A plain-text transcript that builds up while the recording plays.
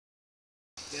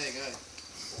There you go.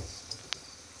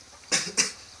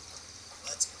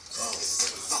 Let's go.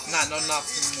 Nah, not enough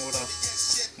water.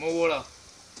 More water.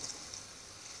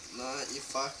 Nah, you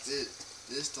fucked it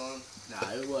this time. Nah,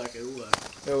 it'll work, it'll work.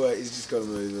 No wait, he's just got to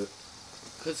move it.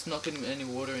 Cause it's not getting any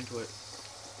water into it.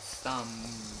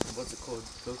 What's it called?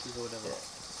 Filters or whatever. Yeah.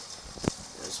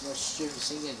 There's no stupid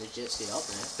thing in the jet ski up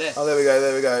there. There. Oh, there we go,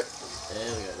 there we go.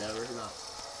 There we go, now we're up.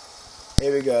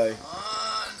 Here we go.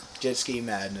 Jet ski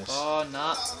madness. Oh,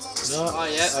 nah. No. Oh,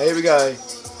 yeah. Oh, here we go. And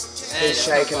He's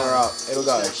shaking her up. It'll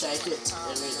go. Shake it.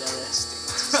 There we go.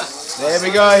 There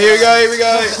we go, here we go, here we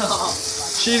go.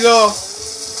 She's off.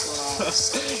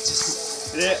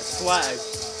 Yeah, swag.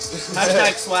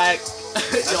 Hashtag swag.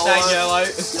 Hashtag YOLO.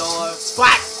 YOLO.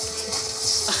 Swag!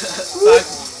 Swag.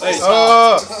 Wait.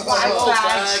 Oh!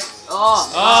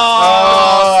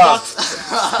 Oh!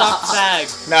 Stuck bag.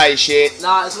 No, you shit.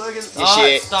 Nah, it's working. You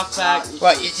shit. Stuck bag.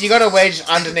 What, you got a wedge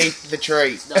underneath the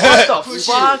tree. What the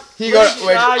fuck? You got a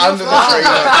wedge under the tree.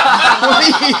 What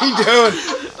are you doing?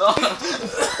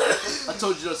 I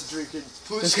told you not to drink it.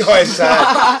 This guy is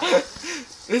sad.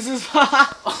 This is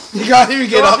You can't even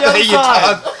get up there, you're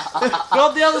done. Go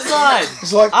up the other side.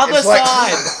 It's like, Other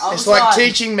side. It's like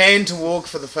teaching man to walk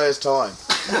for the first time.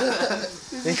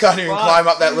 He can't even climb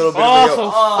up that little bit of the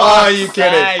hill. Oh, you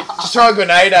kidding? Just throw a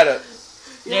grenade at it.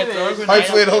 Yeah, throw a grenade.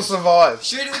 Hopefully it'll survive.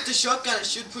 Shoot it with the shotgun, it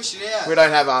should push it out. We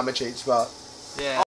don't have armor cheats, but... Yeah.